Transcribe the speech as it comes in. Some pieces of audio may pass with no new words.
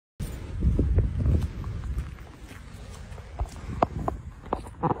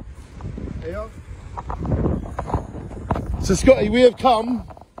Yeah. So Scotty, we have come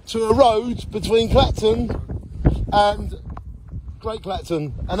to a road between Clacton and Great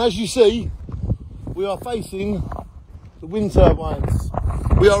Clacton, and as you see, we are facing the wind turbines.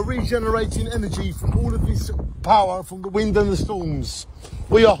 We are regenerating energy from all of this power from the wind and the storms.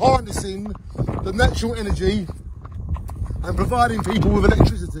 We are harnessing the natural energy and providing people with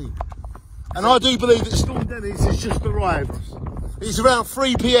electricity. And I do believe that Storm Dennis has just arrived. It's around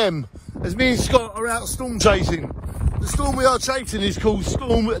 3 PM as me and Scott are out storm chasing. The storm we are chasing is called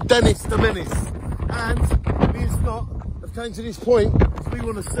Storm Dennis the Menace. And me and Scott have came to this point because we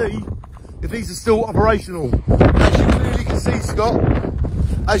want to see if these are still operational. As you clearly can see,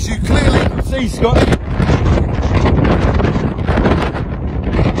 Scott,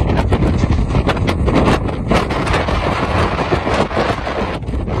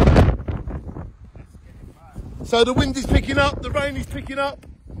 so the wind is picking up, the rain is picking up.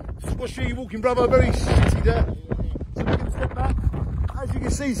 What's you walking, brother? Very shitty there. So we're going to step back. As you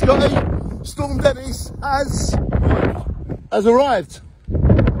can see, Scotty, Storm Dennis has arrived.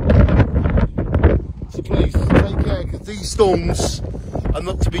 So please take care, because these storms are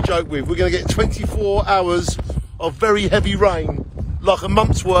not to be joked with. We're going to get 24 hours of very heavy rain, like a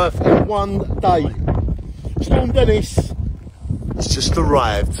month's worth in one day. Storm Dennis has just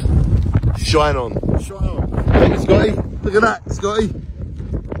arrived. Shine on. Shine on. Look, Scotty. Look at that, Scotty.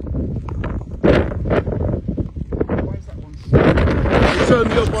 Turn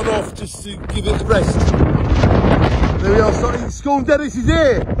the other one off just to give it a rest. There we are, Scotty. Storm Dennis is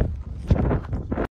here.